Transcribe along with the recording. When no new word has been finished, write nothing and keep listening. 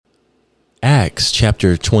Acts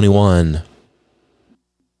chapter 21.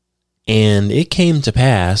 And it came to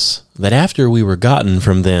pass that after we were gotten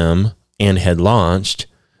from them and had launched,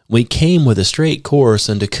 we came with a straight course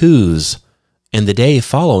unto Coos, and the day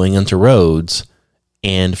following unto Rhodes,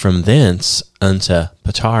 and from thence unto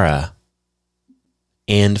Patara.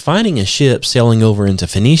 And finding a ship sailing over into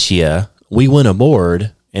Phoenicia, we went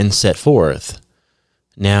aboard and set forth.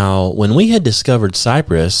 Now, when we had discovered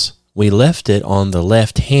Cyprus, we left it on the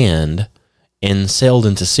left hand, and sailed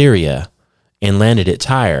into Syria, and landed at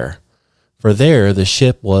Tyre, for there the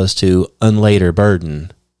ship was to unlade her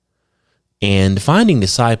burden. And finding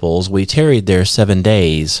disciples, we tarried there 7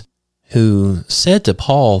 days, who said to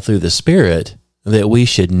Paul through the Spirit that we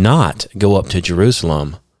should not go up to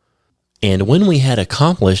Jerusalem. And when we had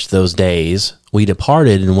accomplished those days, we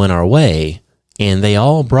departed and went our way, and they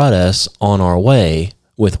all brought us on our way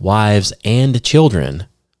with wives and children,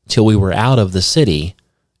 till we were out of the city,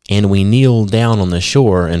 and we kneeled down on the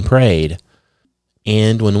shore and prayed.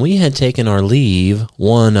 And when we had taken our leave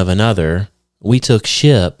one of another, we took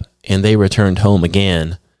ship, and they returned home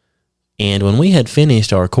again. And when we had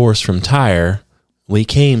finished our course from Tyre, we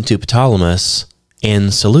came to Ptolemais,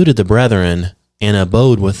 and saluted the brethren, and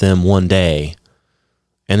abode with them 1 day.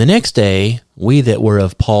 And the next day we that were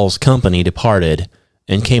of Paul's company departed,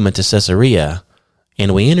 and came unto Caesarea,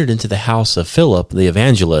 and we entered into the house of Philip the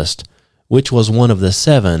evangelist, which was one of the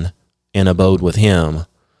 7, and abode with him.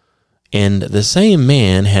 And the same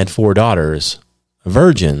man had 4 daughters,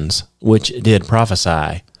 virgins, which did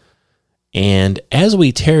prophesy. And as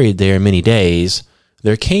we tarried there many days,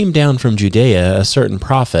 there came down from Judea a certain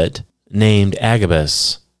prophet named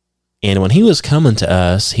Agabus. And when he was come unto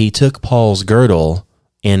us, he took Paul's girdle,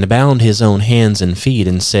 and bound his own hands and feet,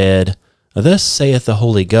 and said, Thus saith the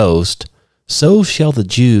Holy Ghost, So shall the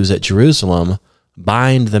Jews at Jerusalem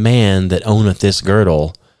bind the man that owneth this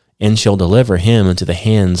girdle, and shall deliver him into the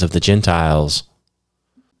hands of the Gentiles.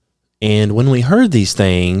 And when we heard these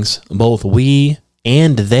things, both we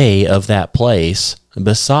and they of that place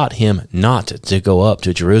besought him not to go up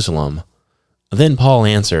to Jerusalem. Then Paul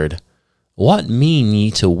answered, What mean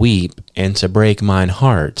ye to weep and to break mine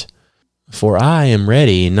heart? For I am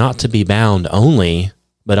ready not to be bound only,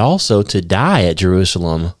 but also to die at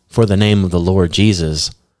Jerusalem for the name of the Lord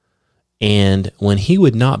Jesus. And when he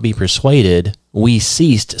would not be persuaded, we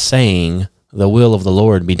ceased, saying, The will of the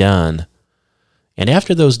Lord be done. And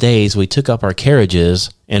after those days we took up our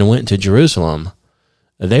carriages, and went to Jerusalem.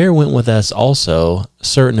 There went with us also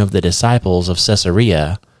certain of the disciples of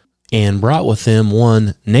Caesarea, and brought with them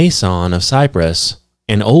one Nason of Cyprus,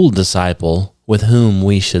 an old disciple, with whom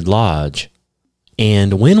we should lodge.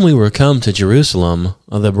 And when we were come to Jerusalem,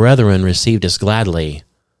 the brethren received us gladly.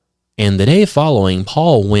 And the day following,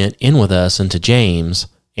 Paul went in with us unto James,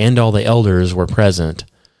 and all the elders were present.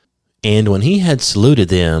 And when he had saluted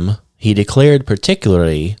them, he declared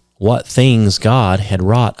particularly what things God had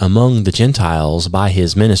wrought among the Gentiles by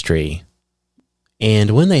his ministry.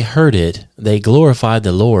 And when they heard it, they glorified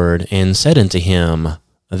the Lord, and said unto him,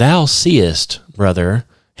 Thou seest, brother,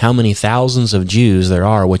 how many thousands of Jews there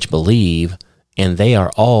are which believe, and they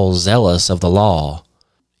are all zealous of the law.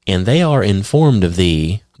 And they are informed of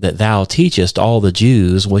thee, that thou teachest all the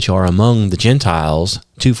Jews which are among the Gentiles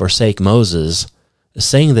to forsake Moses,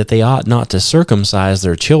 saying that they ought not to circumcise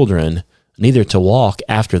their children, neither to walk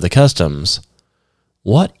after the customs.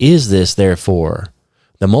 What is this therefore?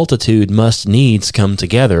 The multitude must needs come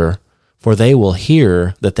together, for they will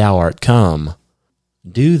hear that thou art come.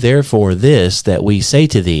 Do therefore this that we say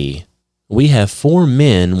to thee. We have 4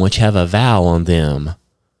 men which have a vow on them.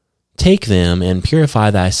 Take them and purify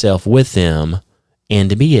thyself with them,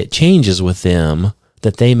 and be at changes with them,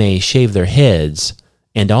 that they may shave their heads,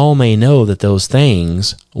 and all may know that those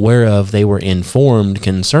things, whereof they were informed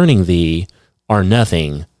concerning thee, are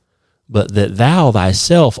nothing, but that thou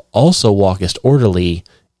thyself also walkest orderly,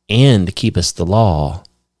 and keepest the law.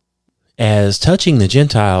 As touching the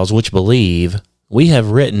Gentiles which believe, we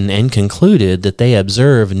have written and concluded that they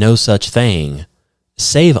observe no such thing,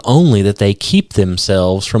 save only that they keep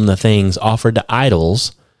themselves from the things offered to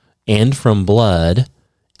idols, and from blood,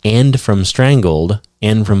 and from strangled,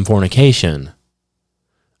 and from fornication.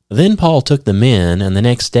 Then Paul took the men, and the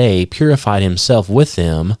next day purified himself with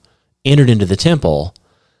them, entered into the temple,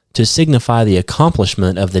 to signify the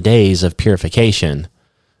accomplishment of the days of purification,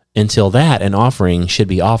 until that an offering should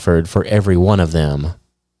be offered for every one of them.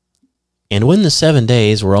 And when the 7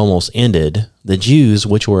 days were almost ended, the Jews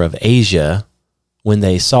which were of Asia, when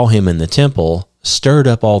they saw him in the temple, stirred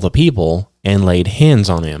up all the people, and laid hands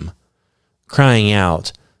on him, crying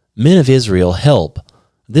out, Men of Israel, help!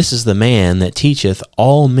 This is the man that teacheth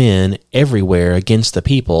all men everywhere against the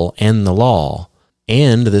people and the law,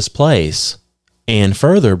 and this place, and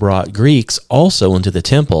further brought Greeks also into the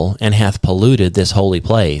temple, and hath polluted this holy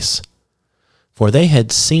place. For they had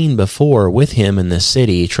seen before with him in the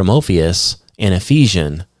city Timotheus, an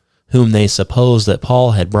Ephesian, whom they supposed that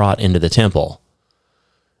Paul had brought into the temple.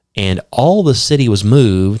 And all the city was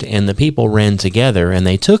moved, and the people ran together, and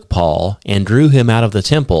they took Paul, and drew him out of the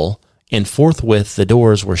temple, and forthwith the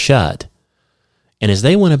doors were shut. And as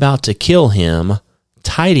they went about to kill him,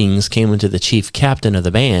 tidings came unto the chief captain of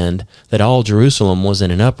the band that all Jerusalem was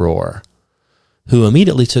in an uproar, who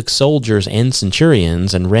immediately took soldiers and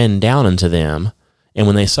centurions, and ran down unto them. And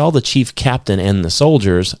when they saw the chief captain and the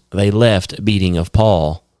soldiers, they left beating of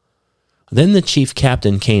Paul. Then the chief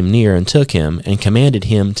captain came near and took him, and commanded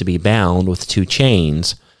him to be bound with 2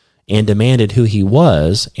 chains, and demanded who he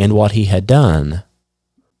was, and what he had done.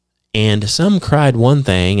 And some cried one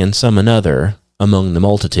thing, and some another, among the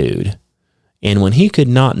multitude. And when he could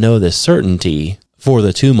not know the certainty for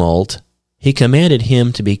the tumult, he commanded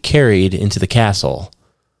him to be carried into the castle.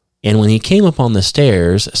 And when he came upon the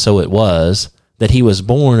stairs, so it was, that he was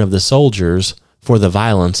borne of the soldiers for the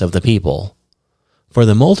violence of the people. For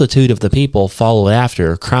the multitude of the people followed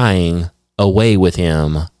after, crying, Away with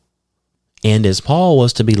him! And as Paul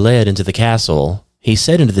was to be led into the castle, he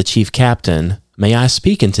said unto the chief captain, May I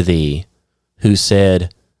speak unto thee? Who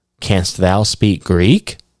said, Canst thou speak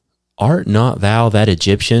Greek? Art not thou that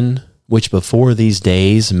Egyptian, which before these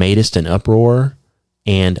days madest an uproar,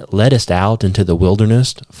 and leddest out into the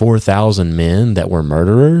wilderness 4,000 men that were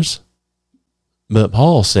murderers? But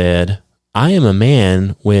Paul said, I am a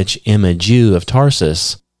man which am a Jew of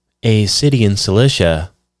Tarsus, a city in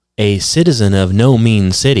Cilicia, a citizen of no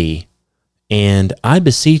mean city, and I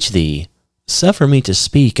beseech thee, suffer me to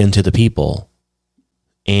speak unto the people.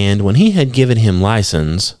 And when he had given him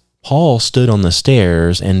license, Paul stood on the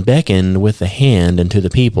stairs and beckoned with the hand unto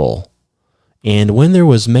the people. And when there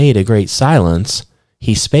was made a great silence,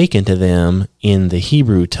 he spake unto them in the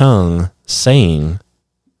Hebrew tongue, saying,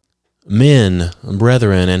 Men,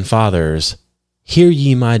 brethren, and fathers, hear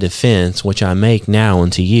ye my defense which I make now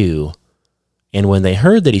unto you. And when they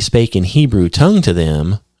heard that he spake in Hebrew tongue to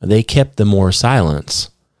them, they kept the more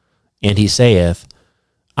silence. And he saith,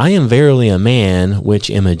 I am verily a man which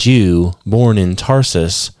am a Jew, born in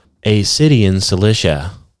Tarsus, a city in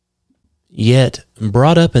Cilicia, yet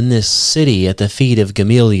brought up in this city at the feet of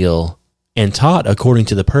Gamaliel, and taught according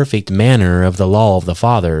to the perfect manner of the law of the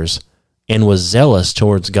fathers, and was zealous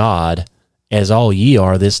towards God, as all ye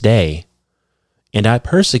are this day. And I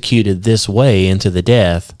persecuted this way unto the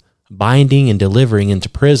death, binding and delivering into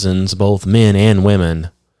prisons both men and women.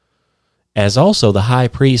 As also the high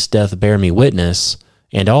priest doth bear me witness,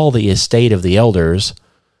 and all the estate of the elders,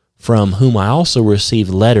 from whom I also received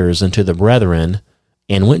letters unto the brethren,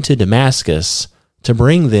 and went to Damascus, to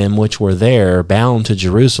bring them which were there bound to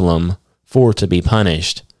Jerusalem, for to be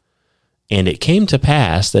punished. And it came to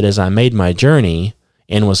pass that as I made my journey,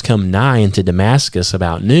 and was come nigh unto Damascus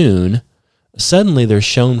about noon, suddenly there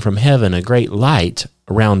shone from heaven a great light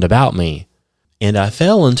round about me. And I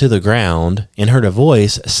fell unto the ground, and heard a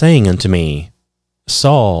voice saying unto me,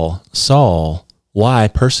 Saul, Saul, why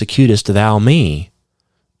persecutest thou me?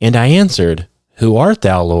 And I answered, Who art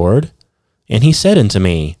thou, Lord? And he said unto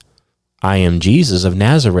me, I am Jesus of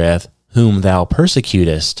Nazareth, whom thou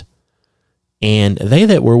persecutest. And they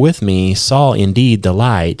that were with me saw indeed the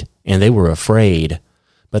light, and they were afraid,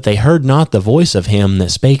 but they heard not the voice of him that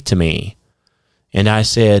spake to me. And I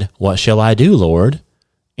said, What shall I do, Lord?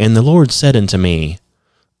 And the Lord said unto me,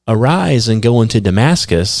 Arise and go into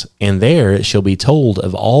Damascus, and there it shall be told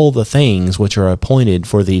of all the things which are appointed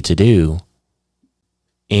for thee to do.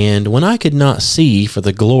 And when I could not see for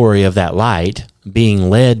the glory of that light, being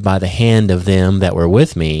led by the hand of them that were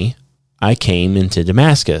with me, I came into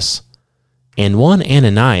Damascus. And one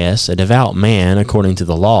Ananias, a devout man according to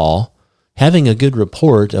the law, having a good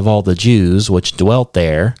report of all the Jews which dwelt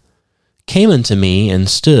there, came unto me and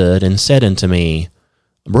stood and said unto me,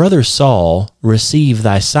 Brother Saul, receive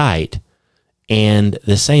thy sight. And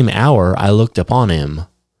the same hour I looked upon him.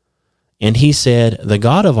 And he said, The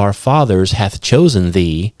God of our fathers hath chosen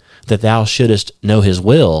thee, that thou shouldest know his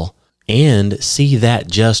will, and see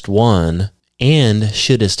that just one, and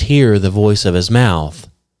shouldest hear the voice of his mouth.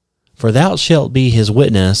 For thou shalt be his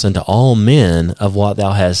witness unto all men of what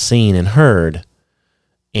thou hast seen and heard.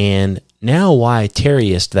 And now why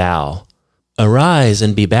tarriest thou? Arise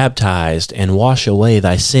and be baptized, and wash away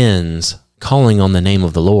thy sins, calling on the name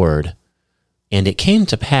of the Lord. And it came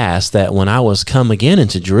to pass that when I was come again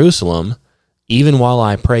into Jerusalem, even while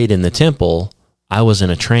I prayed in the temple, I was in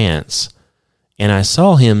a trance. And I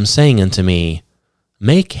saw him saying unto me,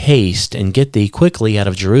 Make haste and get thee quickly out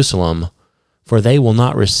of Jerusalem, for they will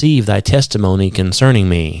not receive thy testimony concerning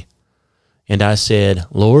me. And I said,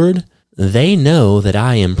 Lord, they know that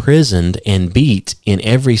I imprisoned and beat in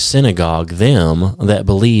every synagogue them that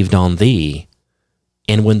believed on thee.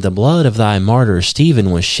 And when the blood of thy martyr Stephen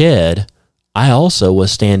was shed, I also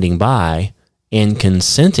was standing by, and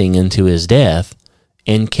consenting unto his death,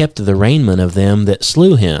 and kept the raiment of them that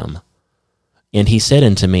slew him. And he said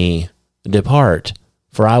unto me, Depart,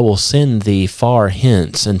 for I will send thee far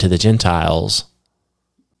hence unto the Gentiles.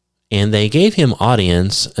 And they gave him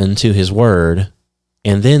audience unto his word,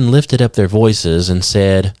 and then lifted up their voices, and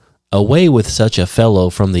said, Away with such a fellow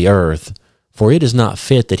from the earth, for it is not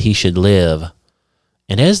fit that he should live.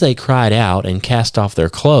 And as they cried out, and cast off their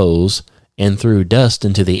clothes, and threw dust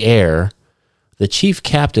into the air, the chief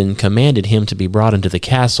captain commanded him to be brought into the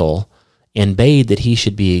castle, and bade that he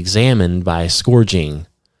should be examined by scourging,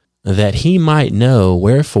 that he might know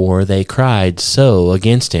wherefore they cried so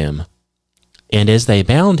against him. And as they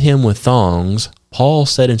bound him with thongs, Paul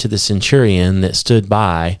said unto the centurion that stood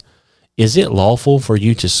by, Is it lawful for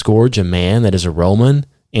you to scourge a man that is a Roman,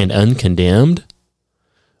 and uncondemned?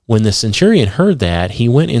 When the centurion heard that, he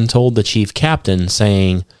went and told the chief captain,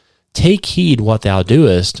 saying, Take heed what thou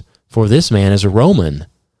doest, for this man is a Roman.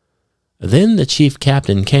 Then the chief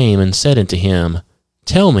captain came and said unto him,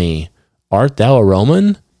 Tell me, art thou a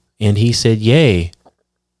Roman? And he said, Yea.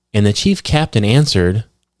 And the chief captain answered,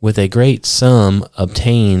 With a great sum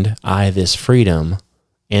obtained I this freedom.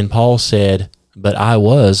 And Paul said, But I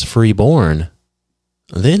was freeborn.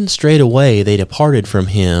 Then straightway they departed from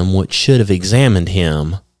him which should have examined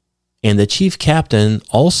him. And the chief captain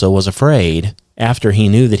also was afraid, after he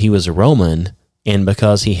knew that he was a Roman, and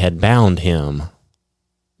because he had bound him.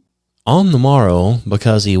 On the morrow,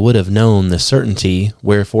 because he would have known the certainty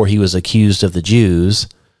wherefore he was accused of the Jews,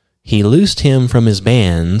 he loosed him from his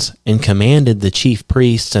bands, and commanded the chief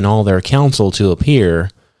priests and all their council to appear,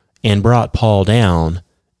 and brought Paul down,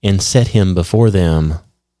 and set him before them.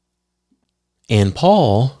 And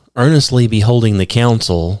Paul, earnestly beholding the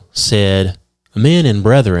council, said, Men and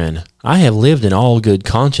brethren, I have lived in all good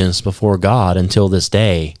conscience before God until this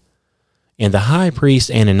day. And the high priest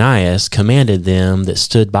Ananias commanded them that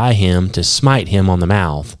stood by him to smite him on the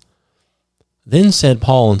mouth. Then said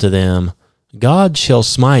Paul unto them, God shall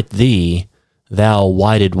smite thee, thou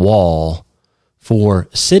whited wall. For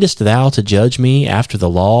sittest thou to judge me after the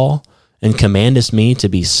law, and commandest me to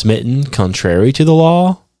be smitten contrary to the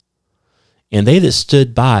law? And they that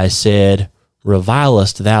stood by said,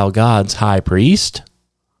 Revilest thou God's high priest?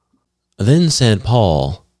 Then said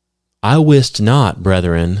Paul, I wist not,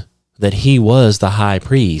 brethren, that he was the high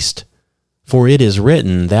priest. For it is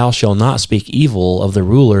written, Thou shalt not speak evil of the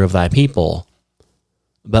ruler of thy people.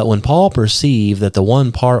 But when Paul perceived that the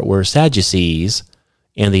one part were Sadducees,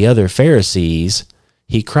 and the other Pharisees,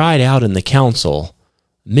 he cried out in the council,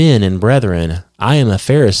 Men and brethren, I am a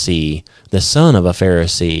Pharisee, the son of a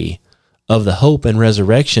Pharisee. Of the hope and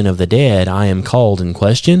resurrection of the dead I am called in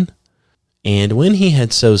question. And when he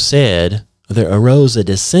had so said, there arose a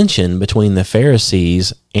dissension between the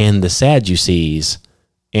Pharisees and the Sadducees,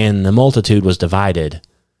 and the multitude was divided.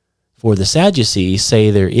 For the Sadducees say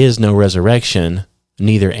there is no resurrection,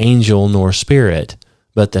 neither angel nor spirit,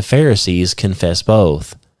 but the Pharisees confess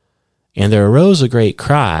both. And there arose a great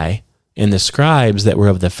cry, and the scribes that were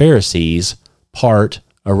of the Pharisees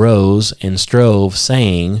arose and strove,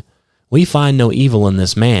 saying, We find no evil in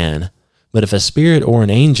this man, but if a spirit or an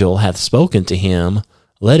angel hath spoken to him,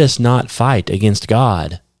 let us not fight against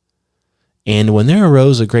God. And when there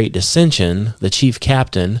arose a great dissension, the chief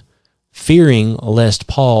captain, fearing lest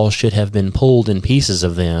Paul should have been pulled in pieces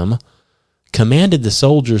of them, commanded the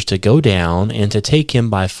soldiers to go down and to take him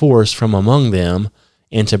by force from among them,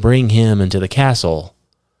 and to bring him into the castle.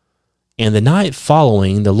 And the night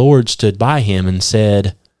following the Lord stood by him and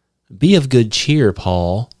said, Be of good cheer,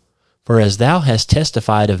 Paul, for as thou hast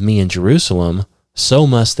testified of me in Jerusalem, so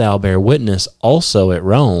must thou bear witness also at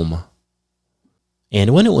Rome.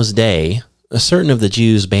 And when it was day, certain of the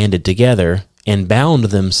Jews banded together, and bound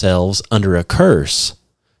themselves under a curse,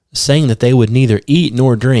 saying that they would neither eat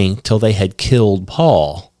nor drink till they had killed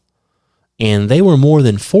Paul. And they were more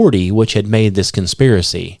than 40 which had made this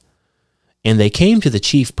conspiracy. And they came to the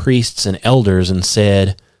chief priests and elders, and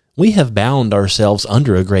said, We have bound ourselves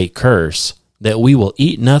under a great curse, that we will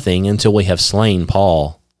eat nothing until we have slain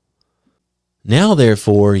Paul. Now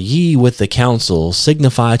therefore ye with the council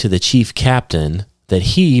signify to the chief captain, that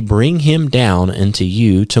he bring him down unto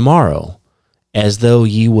you tomorrow, as though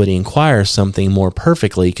ye would inquire something more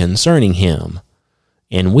perfectly concerning him.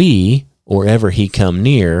 And we, or ever he come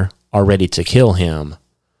near, are ready to kill him.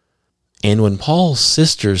 And when Paul's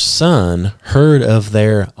sister's son heard of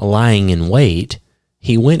their lying in wait,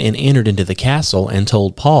 he went and entered into the castle and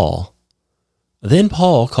told Paul. Then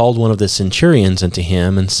Paul called one of the centurions unto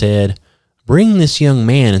him and said, Bring this young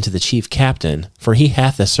man unto the chief captain, for he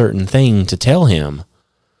hath a certain thing to tell him.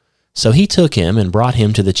 So he took him and brought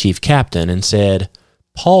him to the chief captain and said,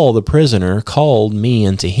 Paul the prisoner called me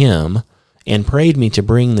unto him, and prayed me to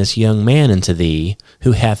bring this young man unto thee,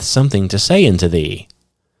 who hath something to say unto thee.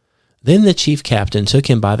 Then the chief captain took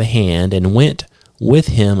him by the hand, and went with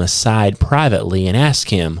him aside privately, and asked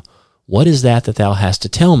him, What is that thou hast to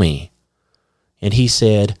tell me? And he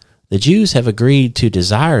said, The Jews have agreed to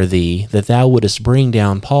desire thee, that thou wouldest bring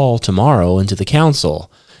down Paul tomorrow into the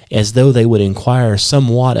council, as though they would inquire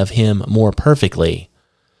somewhat of him more perfectly.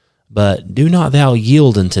 But do not thou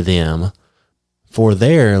yield unto them, for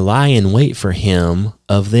there lie in wait for him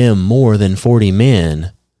of them more than 40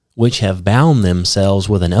 men, which have bound themselves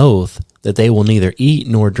with an oath that they will neither eat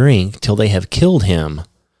nor drink till they have killed him.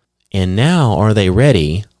 And now are they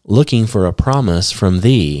ready, looking for a promise from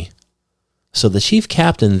thee. So the chief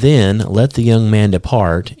captain then let the young man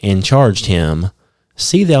depart, and charged him,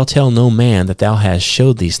 See thou tell no man that thou hast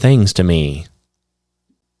showed these things to me.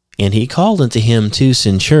 And he called unto him 2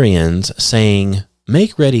 centurions, saying,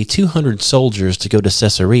 Make ready 200 soldiers to go to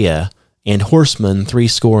Caesarea, and horsemen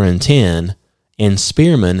 70, and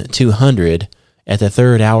spearmen 200, at the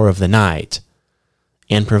 3rd hour of the night.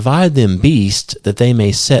 And provide them beasts, that they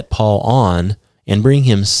may set Paul on, and bring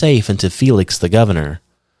him safe unto Felix the governor.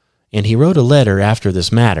 And he wrote a letter after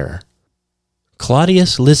this matter.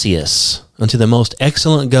 Claudius Lysias, unto the most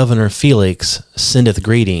excellent governor Felix, sendeth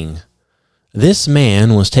greeting. This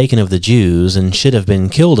man was taken of the Jews, and should have been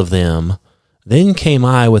killed of them. Then came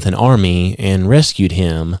I with an army, and rescued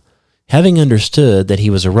him, having understood that he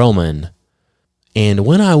was a Roman. And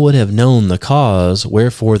when I would have known the cause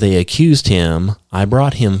wherefore they accused him, I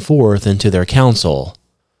brought him forth into their council,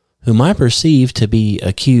 whom I perceived to be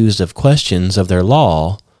accused of questions of their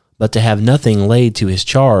law, but to have nothing laid to his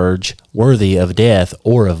charge worthy of death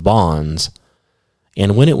or of bonds.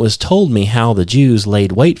 And when it was told me how the Jews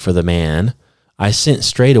laid wait for the man, I sent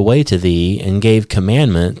straightway to thee, and gave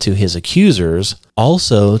commandment to his accusers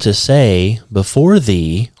also to say before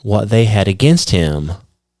thee what they had against him.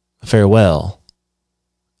 Farewell.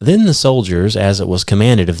 Then the soldiers, as it was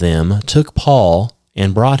commanded of them, took Paul,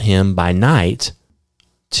 and brought him by night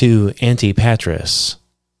to Antipatris.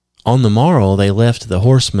 On the morrow they left the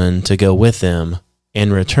horsemen to go with them,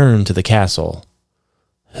 and returned to the castle,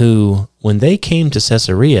 who, when they came to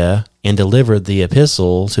Caesarea, and delivered the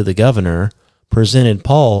epistle to the governor, presented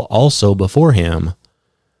Paul also before him.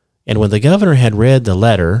 And when the governor had read the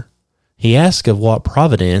letter, he asked of what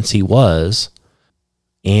providence he was.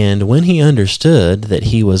 And when he understood that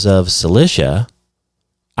he was of Cilicia,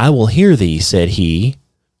 I will hear thee, said he,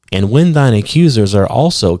 and when thine accusers are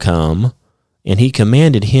also come. And he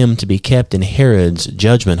commanded him to be kept in Herod's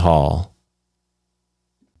judgment hall.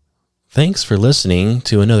 Thanks for listening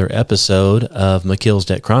to another episode of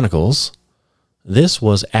McKill's Chronicles. This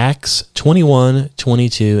was Acts 21,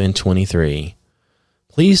 22, and 23.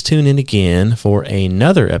 Please tune in again for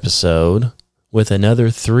another episode with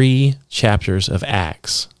another 3 chapters of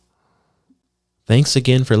Acts. Thanks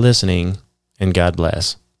again for listening, and God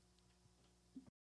bless.